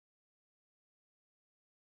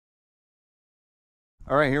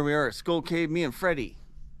All right, here we are at Skull Cave, me and Freddy.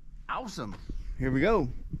 Awesome. Here we go.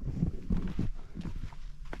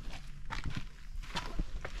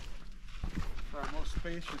 Our most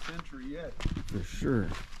spacious entry yet. For sure.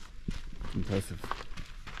 Impressive.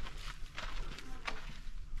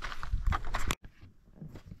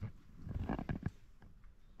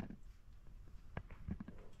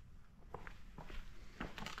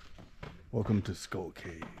 Welcome to Skull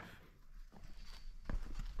Cave.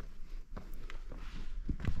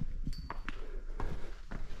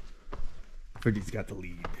 Freddy's got the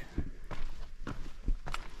lead.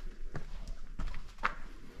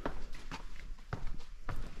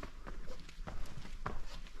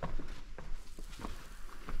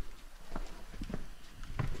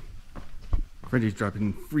 Freddy's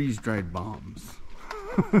dropping freeze-dried bombs.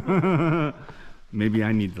 Maybe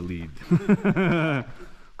I need the lead.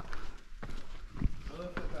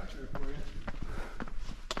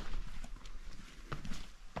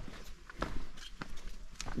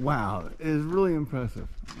 Wow, it is really impressive.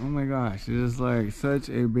 Oh my gosh, it is like such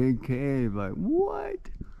a big cave. Like, what?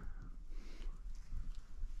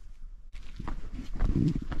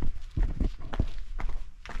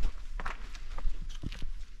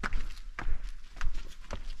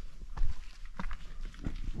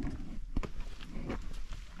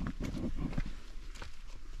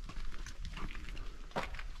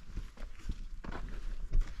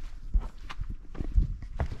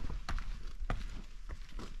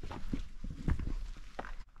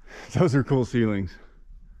 Those are cool ceilings.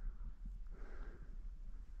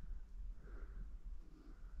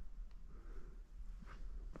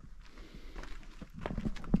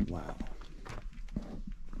 Wow.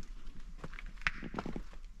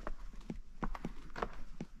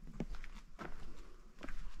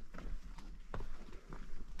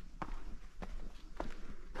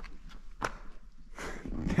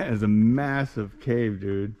 That is a massive cave,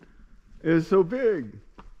 dude. It is so big.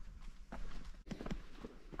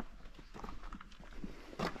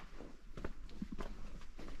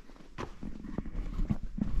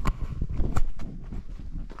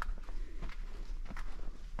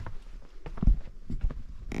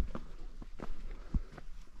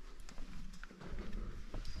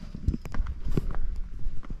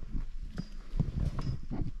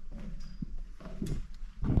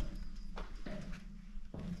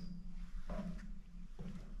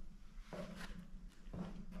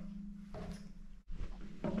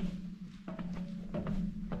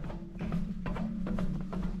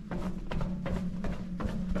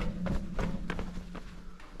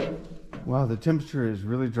 Wow, the temperature is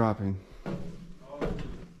really dropping.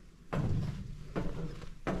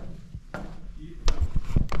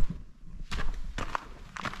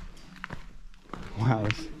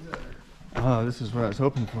 Wow, this is what I was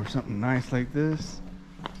hoping for, something nice like this.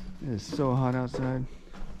 It is so hot outside.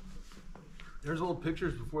 There's old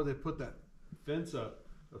pictures before they put that fence up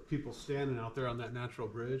of people standing out there on that natural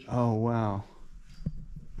bridge. Oh, wow.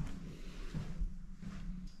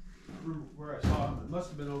 Where I saw them, it must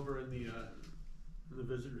have been over in the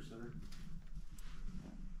visitor center.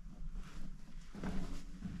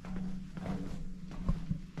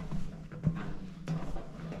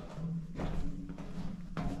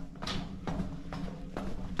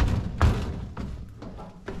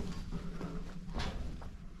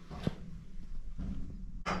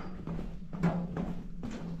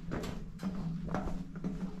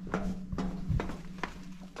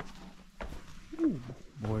 Ooh,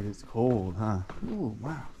 boy, it's cold, huh? Ooh,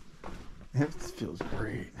 wow. It feels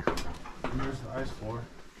great. And there's the ice floor.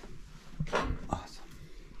 Awesome.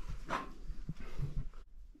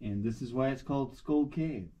 And this is why it's called Skull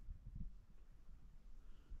Cave.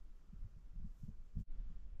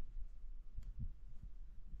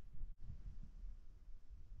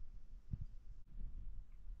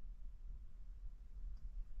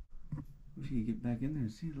 Wish you could get back in there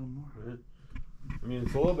and see a little more. I mean,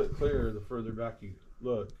 it's a little bit clearer the further back you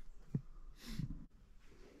look.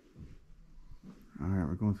 All right,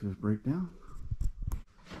 we're going through this breakdown.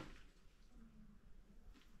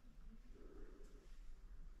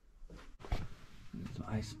 There's some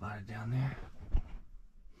ice spotted down there.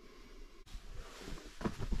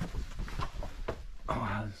 Oh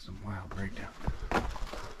wow, this is some wild breakdown.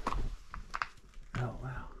 Oh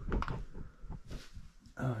wow.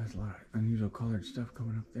 Oh, there's a lot of unusual colored stuff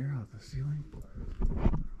coming up there off the ceiling. What's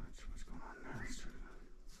going on there? Let's try that.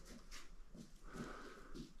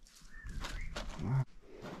 Wow.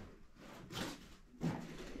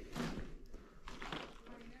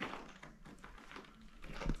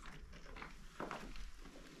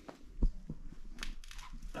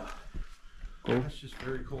 That's just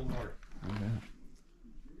very cold water. Okay.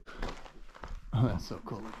 Oh, that's so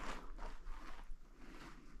cool.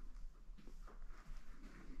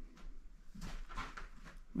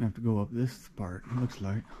 We have to go up this part, it looks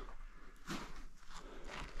like.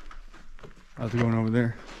 How's it going over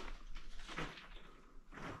there?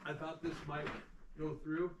 I thought this might go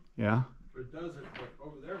through, Yeah? but it doesn't, but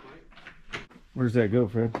over there might. Where does that go,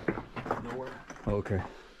 Fred? Nowhere. Oh, okay.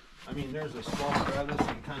 I mean, there's a small crevice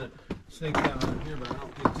and kind of snake down in here, but I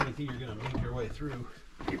don't think it's anything you're going to make your way through.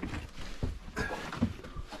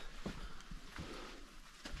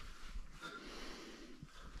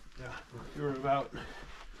 Yeah, you're about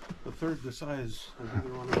a third the size of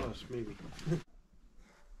either one of us, maybe.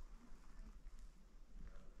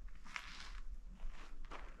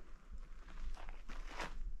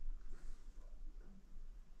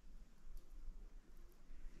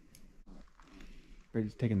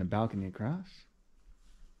 Freddy's taking the balcony across.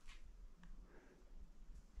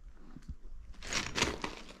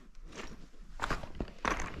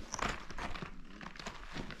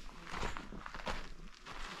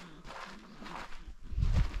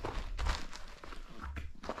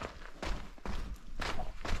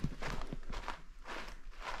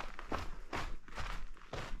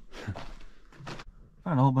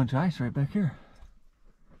 Found a whole bunch of ice right back here.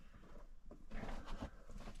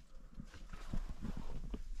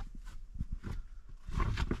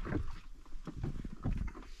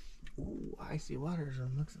 Ooh, icy waters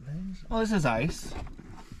on looks of things. Well, this is ice.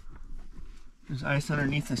 There's ice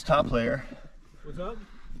underneath this top layer. What's up?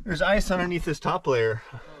 There's ice underneath this top layer.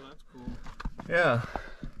 Oh, that's cool. Yeah.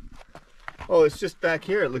 Oh, it's just back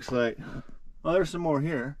here, it looks like. Oh, there's some more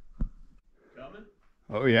here. Coming?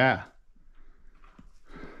 Oh, yeah.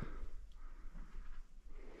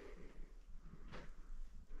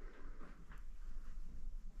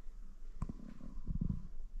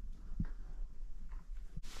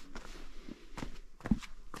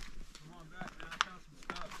 Come on back, man. I found some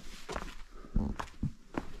stuff.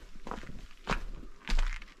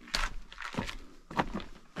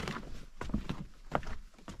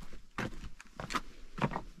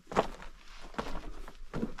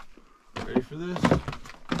 Ready for this?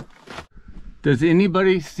 Does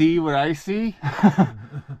anybody see what I see?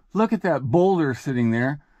 Look at that boulder sitting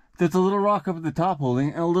there. There's a little rock up at the top holding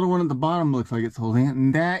it, and a little one at the bottom looks like it's holding it,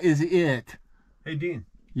 and that is it. Hey, Dean.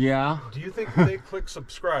 Yeah. Do you think if they click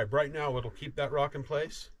subscribe right now, it'll keep that rock in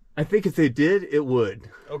place? I think if they did, it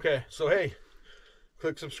would. Okay, so hey,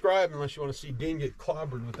 click subscribe unless you want to see Dean get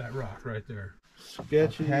clobbered with that rock right there.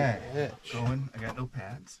 Sketchy. Okay. Going. I got no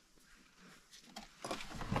pads.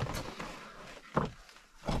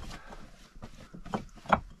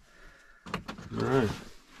 All right.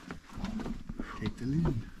 Take the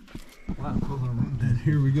lead. Wow, cool little room. And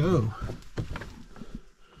here we go.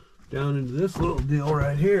 Down into this little deal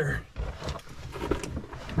right here.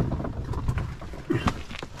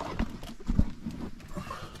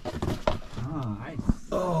 Oh, nice.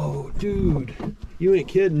 Oh, dude. You ain't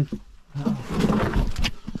kidding.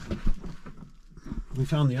 We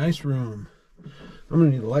found the ice room. I'm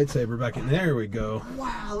gonna need a lightsaber back in there. We go.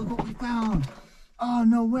 Wow, look what we found. Oh,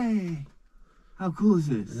 no way. How cool is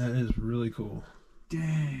this? That is really cool.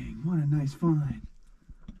 Dang, what a nice find.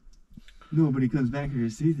 Nobody comes back here to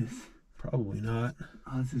see this. Probably not.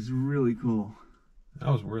 Oh, this is really cool. That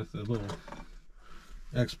was worth a little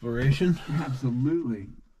exploration. Absolutely.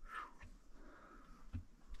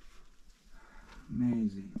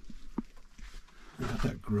 Amazing. Got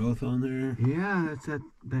that growth on there. Yeah, that's that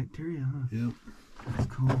bacteria, huh? Yep. That's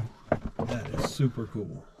cool. That is super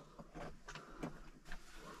cool.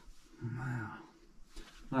 Wow.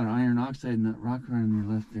 A lot of iron oxide in that rock around your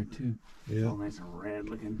left there, too. Yeah. All nice and red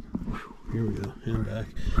looking. Here we go. Hand back.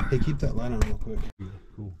 Hey, keep that light on real quick.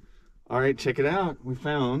 Cool. All right, check it out. We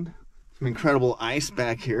found some incredible ice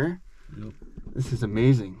back here. Yep. This is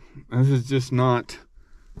amazing. This is just not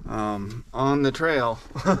on the trail.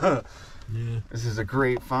 Yeah. This is a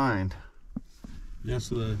great find. Yeah,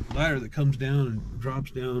 so the ladder that comes down and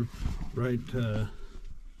drops down right,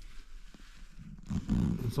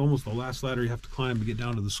 it's almost the last ladder you have to climb to get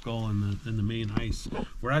down to the skull and the main ice.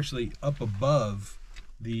 We're actually up above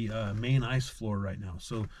the main ice floor right now.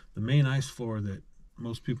 So the main ice floor that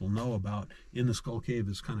most people know about in the Skull Cave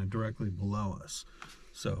is kind of directly below us.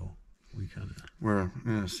 So we kind of... We're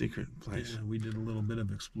in a secret place. Yeah, we did a little bit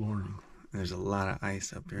of exploring. There's a lot of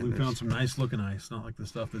ice up there. We found some nice looking ice, not like the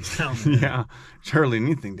stuff that's down there. Yeah, it's hardly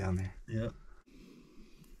anything down there. Yep.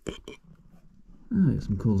 Oh, got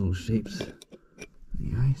some cool little shapes.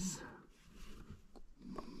 The ice.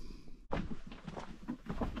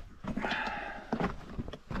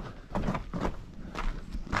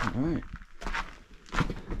 All right.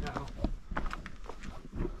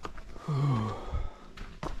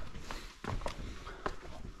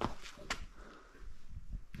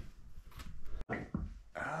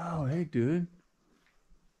 dude.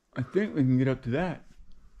 I think we can get up to that.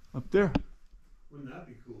 Up there. Wouldn't that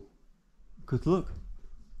be cool? Cause look,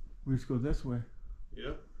 we just go this way.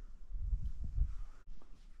 Yep.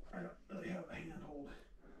 I don't really have a handhold.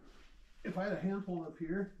 If I had a handhold up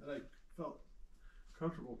here that I felt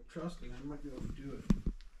comfortable trusting, I might be able to do it.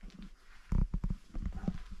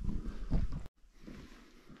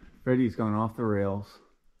 Freddy's gone off the rails.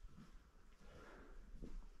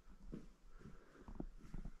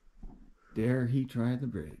 Dare he try the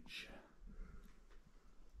bridge?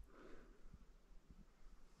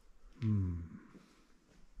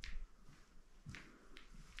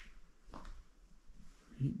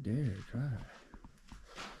 He dare try.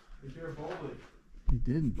 He dared boldly. He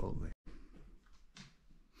did boldly.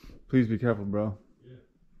 Please be careful, bro. Yeah.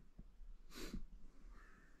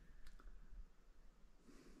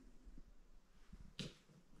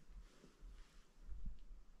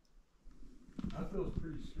 That feels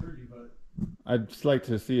pretty sturdy, but I'd just like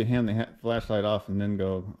to see you hand the flashlight off and then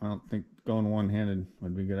go. I don't think going one-handed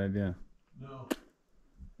would be a good idea. no.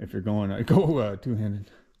 If you're going, I'd go two-handed.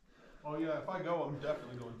 Oh yeah, if I go, I'm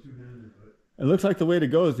definitely going two-handed. But It looks like the way to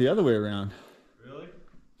go is the other way around. really, That's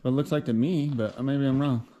what it looks like to me, but maybe I'm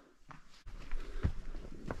wrong.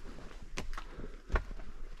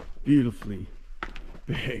 Beautifully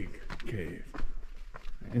big cave.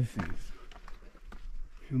 This is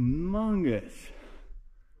humongous.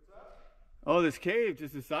 Oh, this cave,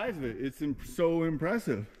 just the size of it, it's so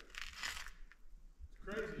impressive.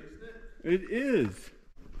 it's crazy, isn't it? It is.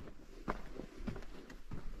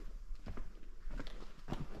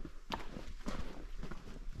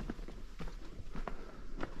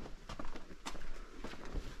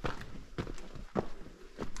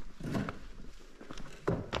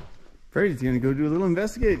 Freddy's gonna go do a little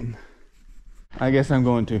investigating. I guess I'm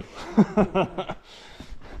going to.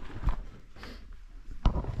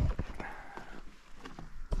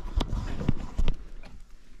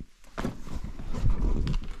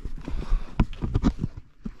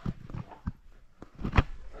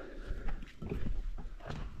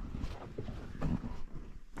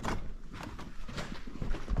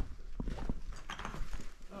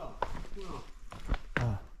 Oh,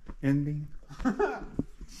 well. Ending.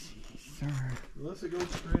 Jeez, sir. Unless it goes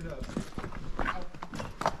straight up.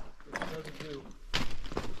 It doesn't do.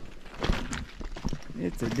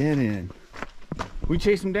 It's a dead end. We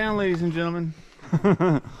chase him down, ladies and gentlemen.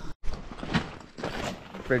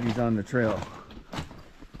 Freddy's on the trail.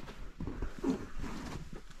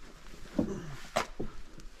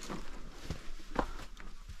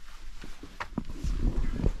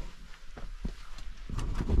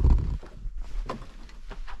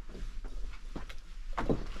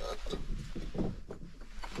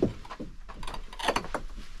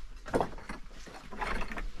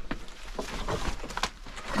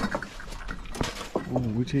 Oh,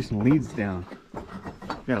 we're chasing leads down.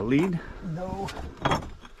 Got a lead? No.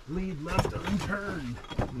 Lead left unturned.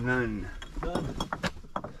 None. None.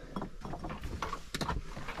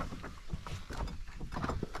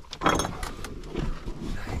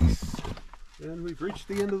 Nice. And we've reached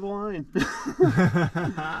the end of the line.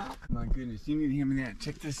 My goodness, you need to hear me that.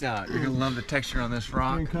 Check this out. You're gonna love the texture on this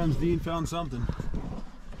rock. Here comes Dean, found something.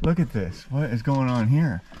 Look at this. What is going on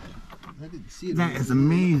here? I didn't see it. That is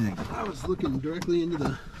amazing. I was looking directly into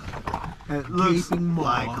the It looks gaping maw.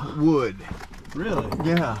 like wood. Really?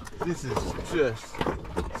 Yeah, this is just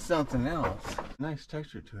something else. Nice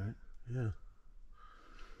texture to it. Yeah.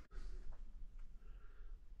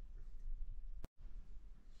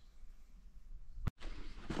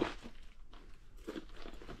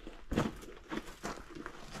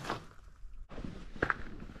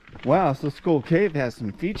 Wow, so Skull Cave has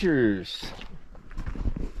some features.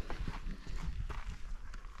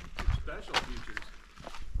 Special features.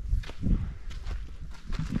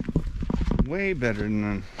 Way better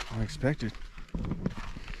than I expected.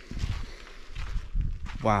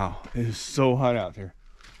 Wow, it is so hot out there.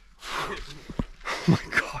 Oh my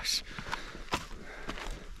gosh.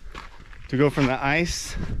 To go from the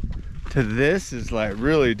ice to this is like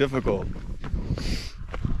really difficult.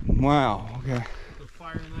 Wow, okay. It's a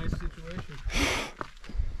fire and ice situation.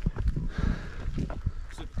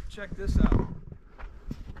 So check this out.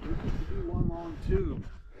 We used to be one long tube,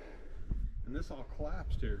 and this all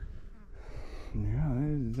collapsed here. Yeah, that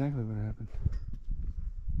is exactly what happened.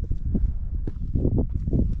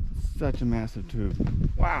 Such a massive tube.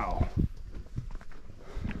 Wow.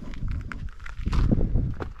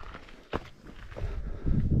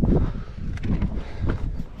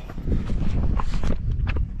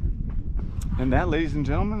 And that, ladies and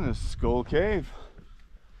gentlemen, is Skull Cave.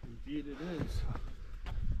 Indeed it is.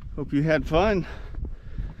 Hope you had fun.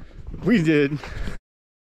 We did.